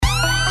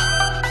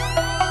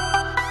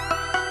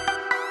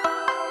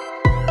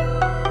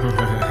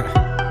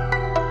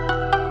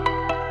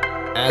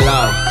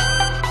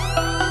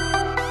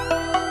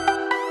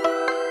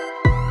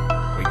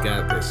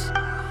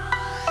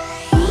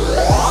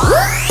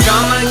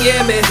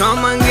get me,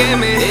 come and get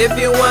me. If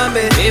you want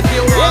me, if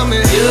you want me.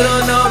 You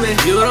don't know me,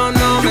 you don't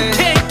know me.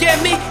 Can't get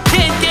me,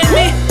 can't get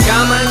me.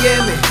 Come and get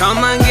me,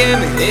 come and get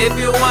me. If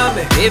you want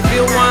me, if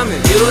you want me.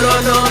 You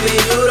don't know me,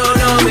 you don't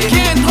know me.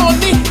 Can't hold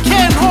me,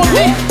 can't hold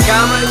me.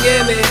 Come and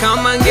get me,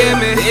 come and get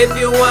me. If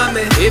you want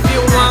me, if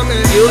you want me.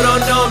 You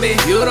don't know me,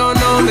 you don't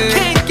know me.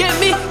 Can't get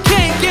me,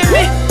 can't get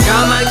me.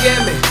 Come and get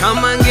me,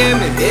 come and get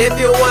me. If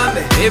you want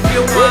me, if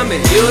you want me.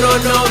 You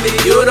don't know me,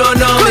 you don't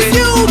know me. Cause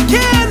you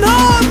can't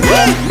hold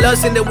me.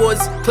 Lost in the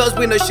woods, clothes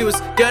with no shoes.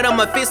 Dirt on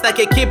my face like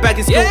a kid back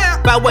in school.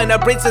 Yeah. But when I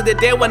bring to the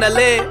day when I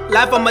live,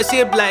 life on my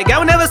ship like I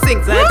will never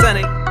sink.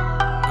 Titanic,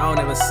 I will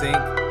never sink.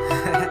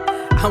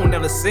 I will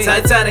never sink.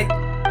 Titanic.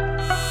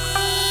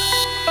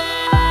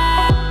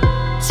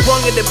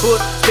 Strong in the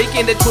booth,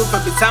 speaking the truth.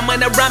 Every time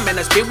when I rhyme and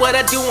I speak what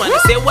I do, and I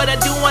say what I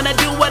do, and I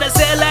do what I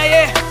say, like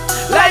yeah.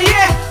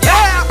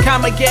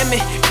 Come and get me,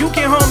 you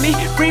can hold me.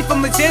 Free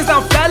from the chains,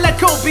 I'm fly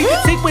like Kobe.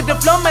 Sick with the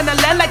flow, man, I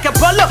land like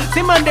Apollo.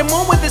 Sim on the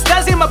moon with the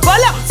stars in my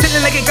polo. Sitting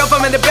like a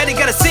government, the better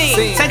gotta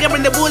sing. Tiger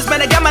in the woods,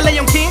 man, I got my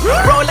Lion King.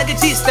 Roll like a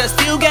G-star,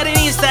 still got an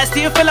Insta,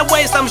 still feeling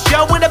waste. I'm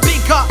sure with a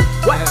big car.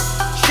 What?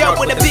 Show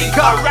with a big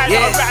car.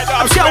 Yeah,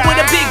 I'm sure with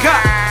a big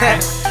car.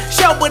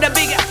 Show with a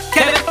big car.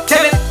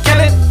 Kevin.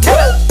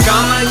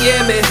 Come and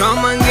get me,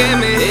 come and get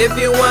me. If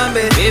you want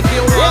me, if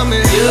you want me.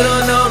 You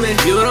don't know me,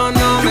 you don't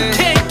know me.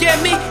 Can't get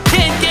me,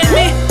 can't get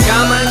me.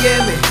 Come and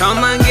get me,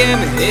 come and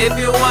get me. If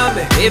you want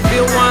me, if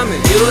you want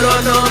me. You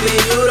don't know me,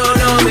 you don't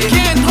know me.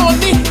 Can't hold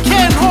me,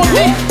 can't hold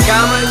me.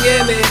 Come and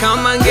get me,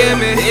 come and get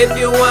me. If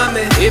you want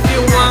me, if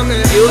you want me.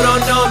 You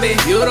don't know me,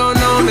 you don't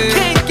know me.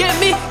 Can't get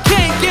me,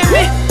 can't get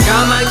me.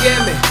 Come and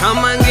get me,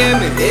 come and get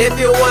me. If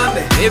you want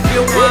me, if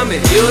you want me.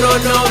 You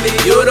don't know me,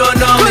 you don't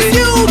know me. Cause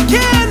you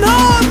can't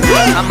hold me.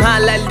 I'm high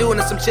like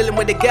Luna, I'm chillin'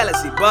 with the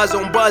galaxy. Buzz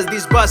on buzz,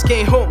 these bars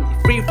can't hold me.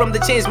 Free from the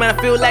chains, man,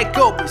 I feel like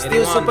Kobe.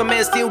 Still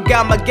Superman, still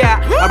got my guy.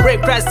 I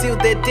break pride till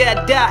the day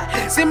I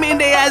die. See me in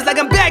the eyes like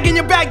I'm back in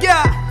your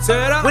backyard.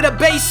 With a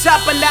bass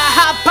up and that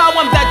high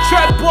power, I'm that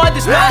trap boy,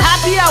 this my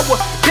happy hour.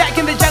 Back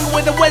in the jungle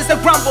with the words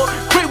that rumble.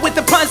 Quick with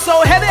the punch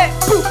so heavy,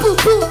 boo, boo,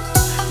 boo.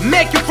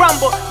 Make you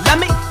crumble, let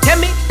me, tell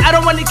me, I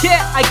don't really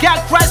care. I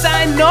got Christ,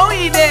 I know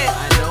he there.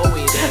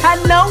 I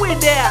know he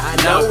there.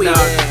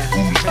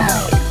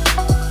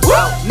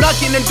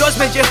 Knocking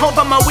endorsement,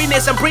 Jehovah my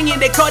witness. I'm bringing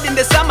the code in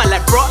the summer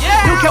like bro.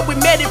 Look how we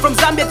made it from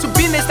Zambia to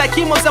business like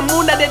Kimos and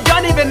Muna. They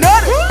don't even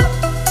notice.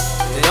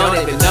 They don't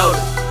even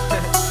notice.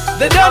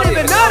 They don't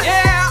even notice.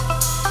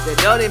 They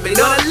don't even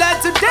know a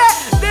lot today.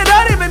 They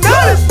don't even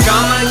notice.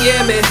 Come and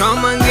get me,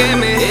 come and get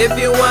me. If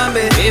you want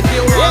me, if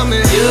you want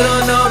me. You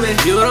don't know me,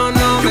 you don't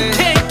know me.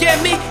 Can't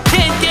get me,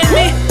 can't get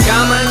me.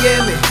 Come and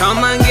get me, come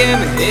and get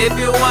me. If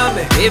you want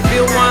me, if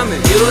you want me.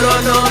 You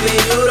don't know me,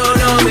 you don't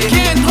know me.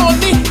 Can't hold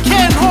me,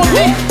 can't hold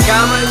me.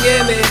 Come and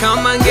get me,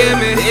 come and get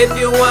me. If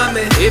you want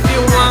me, if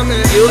you want me.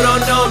 You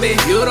don't know me,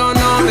 you don't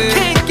know me.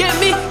 Can't get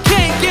me,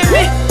 can't get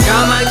me.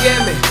 Come and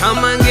get me,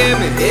 come and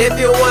get me. If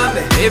you want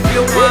me, if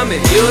you want me.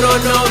 You don't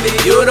know me,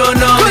 you don't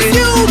know me. Cause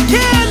you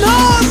can't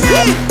hold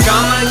me.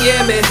 Come and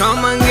get me,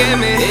 come and get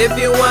me. If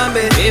you want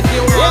me, if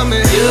you want me.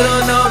 You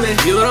don't know me,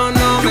 you don't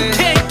know me.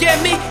 Can't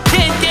get me,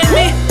 can't get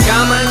me.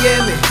 Come and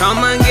get me,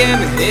 come and get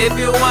me. If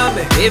you want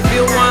me, if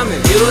you want me.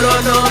 You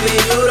don't know me,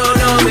 you don't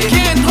know me.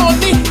 Can't hold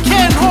me,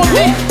 can't hold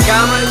me.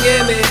 Come and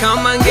get me,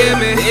 come and get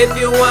me. If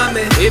you want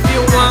me, if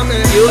you want me.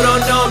 You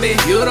don't know me,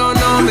 you don't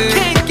know me.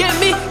 Can't get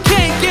me,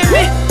 can't get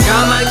me.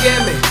 Come and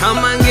get me,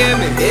 come and get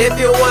me. If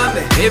you want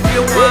me, if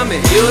you want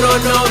me. You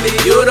don't know me,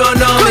 you don't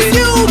know me.